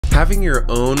Having your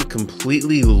own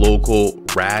completely local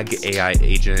RAG AI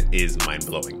agent is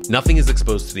mind-blowing. Nothing is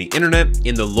exposed to the internet,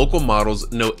 and the local models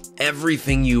know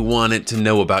everything you want it to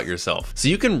know about yourself. So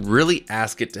you can really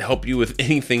ask it to help you with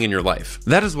anything in your life.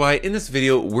 That is why in this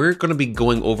video, we're going to be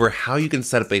going over how you can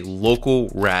set up a local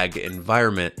RAG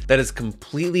environment that is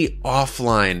completely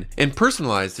offline and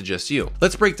personalized to just you.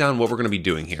 Let's break down what we're going to be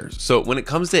doing here. So when it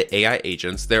comes to AI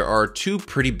agents, there are two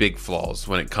pretty big flaws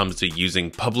when it comes to using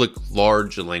public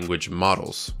large language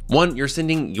models. One, you're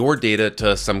sending your data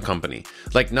to some company,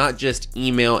 like not just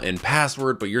email and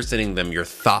password, but you're sending them your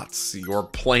thoughts, your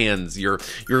plans, your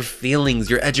feelings,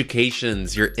 your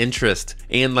educations, your interest,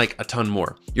 and like a ton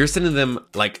more. You're sending them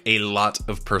like a lot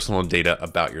of personal data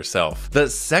about yourself. The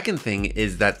second thing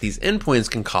is that these endpoints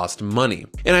can cost money.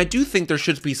 And I do think there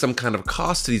should be some kind of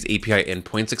cost to these API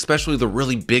endpoints, especially the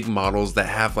really big models that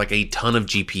have like a ton of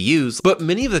GPUs. But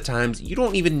many of the times you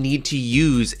don't even need to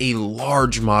use a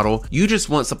large model. You just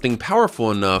want something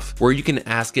powerful enough where you can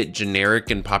ask it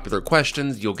generic and popular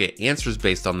questions. You'll get answers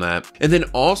based on that. And then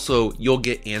also you'll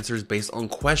get answers based on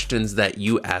questions that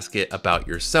you ask it about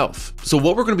yourself. So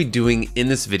what we're going to be doing in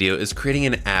this video is creating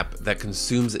an app that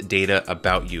consumes data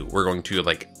about you. We're going to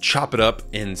like chop it up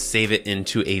and save it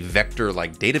into a vector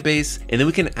like database. And then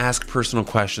we can ask personal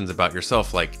questions about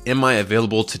yourself, like, am I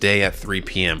available today at 3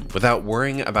 p.m. without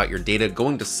worrying about your data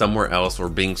going to somewhere else or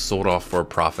being sold off for a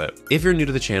profit. If you're new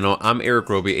to the channel, I'm Eric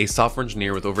Roby, a software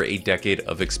engineer with over a decade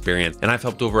of experience, and I've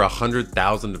helped over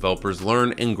 100,000 developers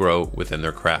learn and grow within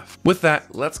their craft. With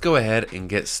that, let's go ahead and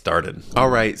get started. All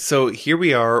right, so here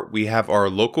we are. We have our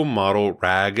local model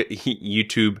RAG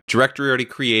YouTube directory already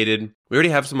created. We already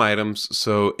have some items.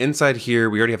 So inside here,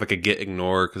 we already have like a git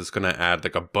ignore because it's going to add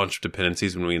like a bunch of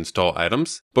dependencies when we install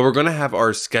items. But we're going to have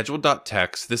our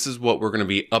schedule.txt. This is what we're going to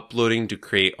be uploading to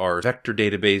create our vector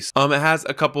database. It has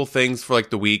a couple things for like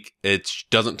the week. It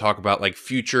doesn't talk about like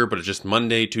future, but it's just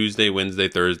Monday, Tuesday, Wednesday,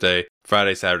 Thursday,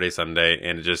 Friday, Saturday, Sunday.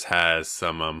 And it just has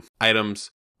some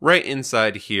items right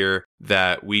inside here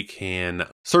that we can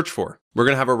search for. We're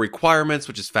going to have our requirements,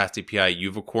 which is FastAPI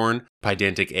Unicorn.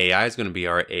 PydanticAI is going to be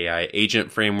our AI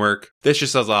agent framework. This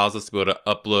just allows us to be able to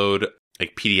upload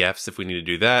like PDFs if we need to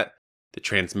do that. The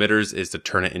transmitters is to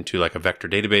turn it into like a vector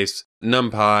database.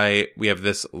 NumPy, we have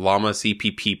this Llama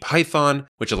CPP Python,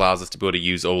 which allows us to be able to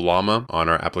use OLlama on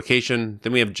our application.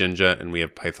 Then we have Jinja and we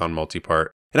have Python multipart.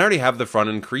 And I already have the front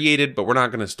end created, but we're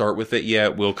not going to start with it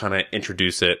yet. We'll kind of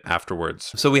introduce it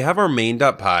afterwards. So we have our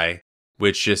main.py,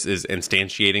 which just is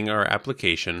instantiating our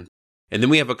application. And then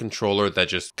we have a controller that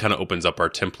just kind of opens up our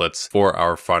templates for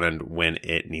our front end when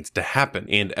it needs to happen.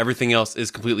 And everything else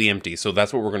is completely empty. So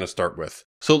that's what we're going to start with.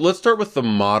 So let's start with the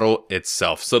model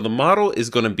itself. So the model is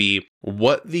going to be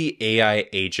what the AI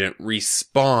agent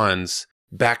responds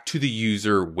back to the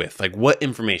user with, like what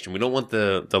information. We don't want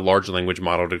the large language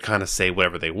model to kind of say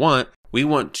whatever they want. We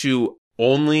want to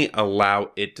only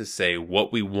allow it to say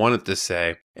what we want it to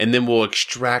say, and then we'll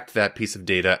extract that piece of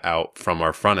data out from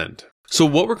our front end. So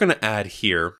what we're going to add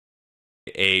here,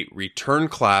 a return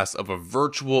class of a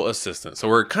virtual assistant. So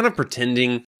we're kind of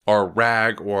pretending our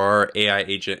RAG or our AI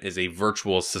agent is a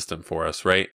virtual assistant for us,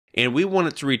 right? And we want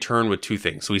it to return with two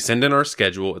things. So we send in our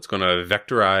schedule. It's going to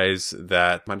vectorize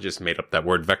that. I just made up that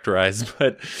word vectorize,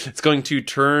 but it's going to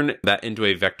turn that into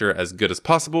a vector as good as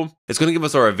possible. It's going to give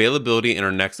us our availability in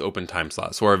our next open time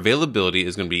slot. So our availability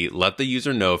is going to be let the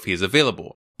user know if he is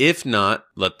available. If not,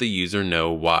 let the user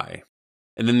know why.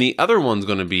 And then the other one's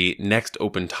going to be next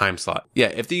open time slot. Yeah,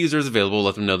 if the user is available,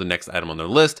 let them know the next item on their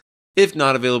list. If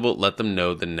not available, let them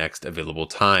know the next available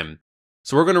time.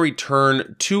 So we're going to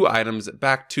return two items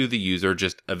back to the user,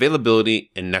 just availability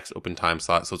and next open time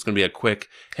slot. So it's going to be a quick,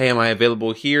 hey, am I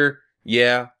available here?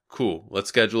 Yeah, cool. Let's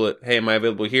schedule it. Hey, am I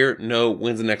available here? No.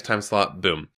 When's the next time slot?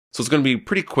 Boom. So it's going to be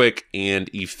pretty quick and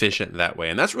efficient that way.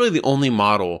 And that's really the only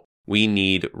model we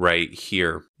need right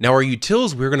here. Now our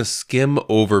utils, we're going to skim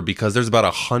over because there's about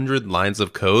 100 lines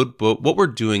of code. But what we're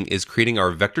doing is creating our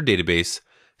vector database,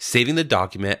 saving the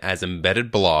document as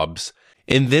embedded blobs.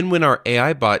 And then when our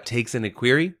AI bot takes in a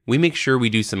query, we make sure we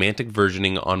do semantic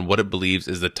versioning on what it believes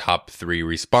is the top 3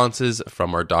 responses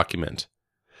from our document.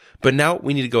 But now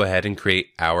we need to go ahead and create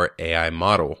our AI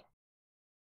model.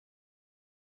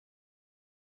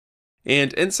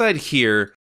 And inside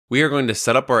here, we are going to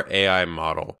set up our AI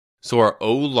model. So our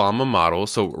OLlama model,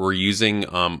 so we're using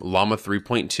Llama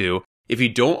 3.2. If you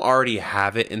don't already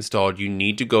have it installed, you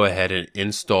need to go ahead and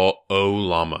install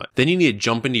OLlama. Then you need to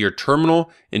jump into your terminal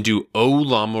and do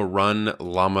OLlama run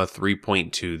Llama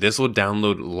 3.2. This will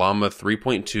download Llama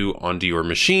 3.2 onto your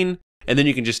machine. And then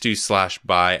you can just do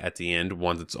 /by at the end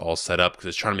once it's all set up because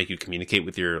it's trying to make you communicate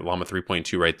with your Llama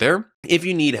 3.2 right there. If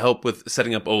you need help with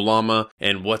setting up Ollama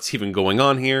and what's even going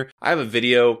on here, I have a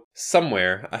video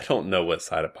somewhere. I don't know what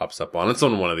side it pops up on. It's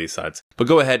on one of these sides. But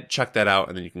go ahead, check that out,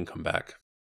 and then you can come back.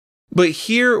 But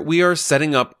here we are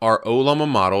setting up our Ollama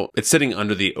model. It's sitting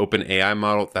under the OpenAI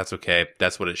model. That's okay.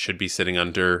 That's what it should be sitting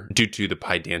under due to the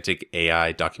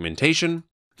PydanticAI documentation.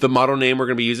 The model name we're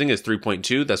going to be using is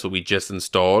 3.2. That's what we just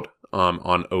installed on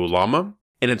Ollama.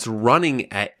 And it's running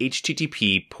at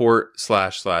HTTP port /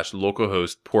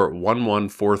 localhost port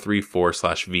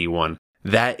 11434/v1.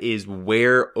 That is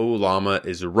where Ollama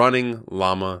is running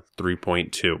Llama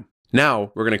 3.2.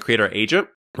 Now we're going to create our agent.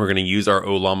 We're going to use our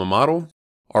Ollama model.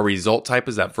 Our result type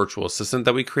is that virtual assistant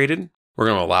that we created. We're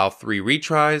going to allow 3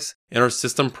 retries. And our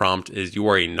system prompt is you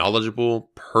are a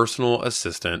knowledgeable personal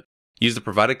assistant. Use the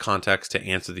provided context to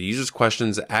answer the user's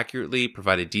questions accurately,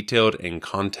 provide a detailed and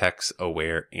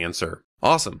context-aware answer.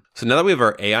 Awesome. So now that we have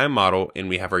our AI model and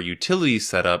we have our utilities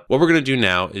set up, what we're going to do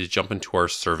now is jump into our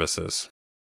services.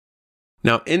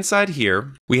 Now inside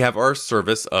here, we have our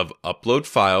service of upload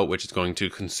file, which is going to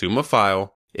consume a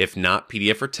file. If not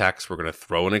PDF or text, we're going to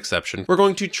throw an exception. We're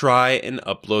going to try and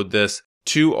upload this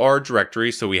to our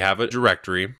directory. So we have a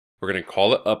directory. We're going to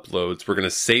call it uploads. We're going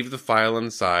to save the file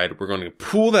inside. We're going to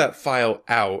pull that file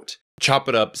out, chop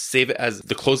it up, save it as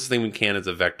the closest thing we can as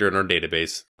a vector in our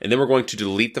database. And then we're going to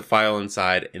delete the file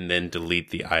inside and then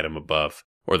delete the item above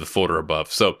or the folder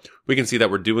above. So we can see that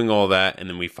we're doing all that. And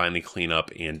then we finally clean up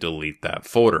and delete that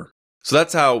folder. So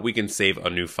that's how we can save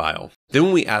a new file. Then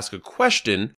when we ask a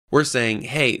question, we're saying,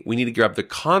 hey, we need to grab the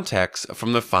context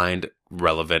from the find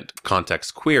relevant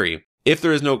context query. If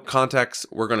there is no context,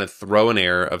 we're going to throw an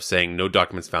error of saying no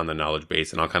documents found in the knowledge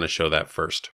base, and I'll kind of show that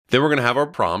first. Then we're going to have our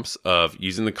prompts of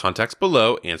using the context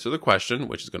below, answer the question,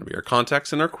 which is going to be our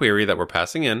context and our query that we're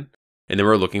passing in, and then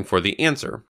we're looking for the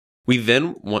answer. We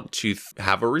then want to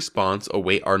have a response,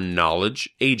 await our knowledge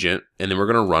agent, and then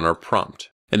we're going to run our prompt.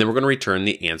 And then we're going to return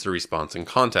the answer, response, and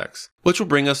context, which will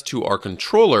bring us to our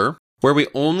controller, where we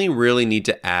only really need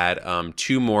to add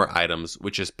 2 more items,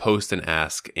 which is post and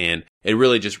ask. And it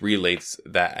really just relates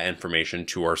that information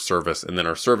to our service. And then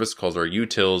our service calls our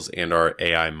utils and our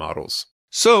AI models.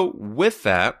 So with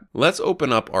that, let's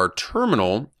open up our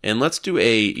terminal and let's do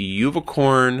a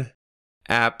unicorn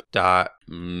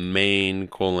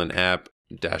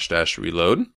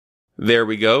app.main:\app-reload. There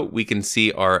we go. We can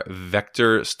see our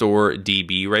vector store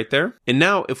DB right there. And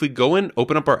now if we go and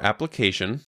open up our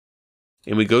application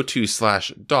and we go to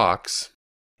 /docs,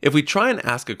 if we try and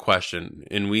ask a question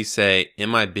and we say,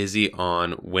 am I busy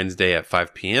on Wednesday at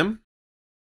 5 p.m.?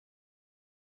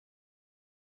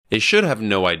 It should have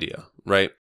no idea,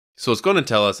 right? So it's going to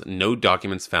tell us no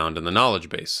documents found in the knowledge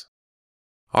base.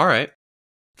 All right.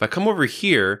 If I come over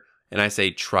here and I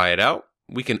say, try it out,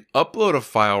 we can upload a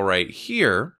file right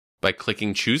here by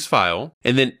clicking choose file.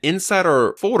 And then inside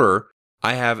our folder,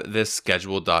 I have this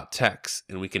schedule.txt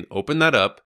and we can open that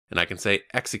up and I can say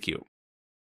execute.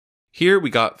 Here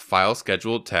we got file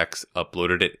scheduled text,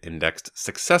 uploaded it, indexed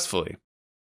successfully.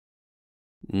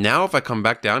 Now if I come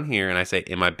back down here and I say,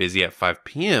 am I busy at 5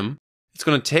 p.m.? It's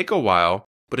going to take a while,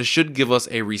 but it should give us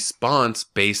a response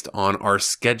based on our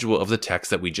schedule of the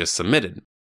text that we just submitted.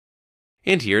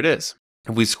 And here it is.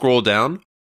 If we scroll down,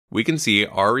 we can see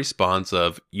our response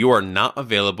of, you are not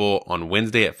available on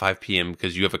Wednesday at 5 p.m.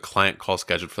 because you have a client call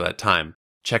scheduled for that time.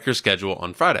 Check your schedule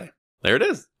on Friday. There it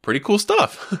is. Pretty cool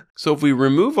stuff. So if we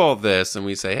remove all this and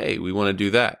we say, hey, we want to do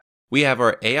that, we have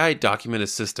our AI document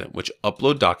assistant, which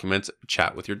upload documents,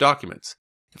 chat with your documents.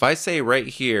 If I say right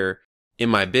here,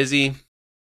 am I busy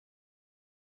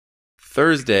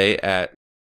Thursday at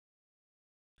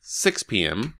 6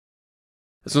 p.m.,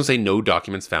 it's going to say no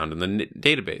documents found in the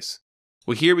database.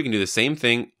 Well, here we can do the same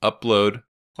thing, upload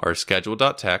our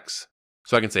schedule.txt.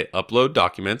 So I can say upload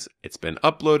documents. It's been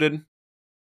uploaded.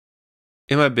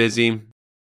 Am I busy?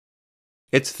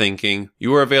 It's thinking.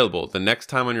 You are available. The next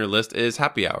time on your list is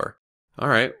happy hour. All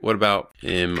right. What about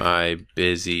am I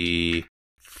busy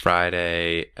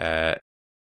Friday at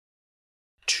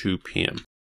 2 p.m.?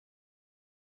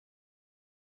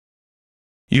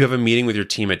 You have a meeting with your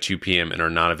team at 2 p.m. and are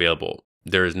not available.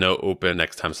 There is no open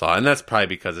next time slot. And that's probably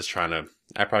because it's I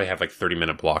probably have like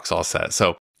 30-minute blocks all set.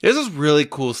 So this is really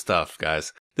cool stuff,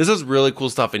 guys. This is really cool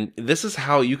stuff. And this is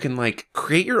how you can like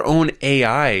create your own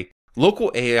AI,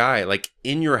 local AI, like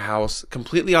in your house,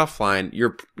 completely offline.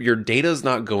 Your data is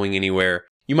not going anywhere.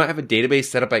 You might have a database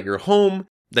set up at your home,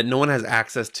 that no one has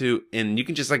access to, and you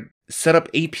can just like set up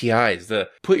APIs to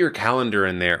put your calendar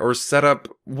in there or set up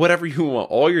whatever you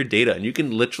want, all your data, and you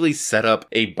can literally set up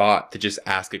a bot to just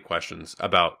ask it questions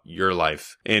about your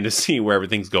life and to see where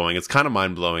everything's going. It's kind of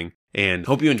mind-blowing, and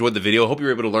hope you enjoyed the video. Hope you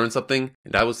were able to learn something,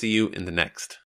 and I will see you in the next.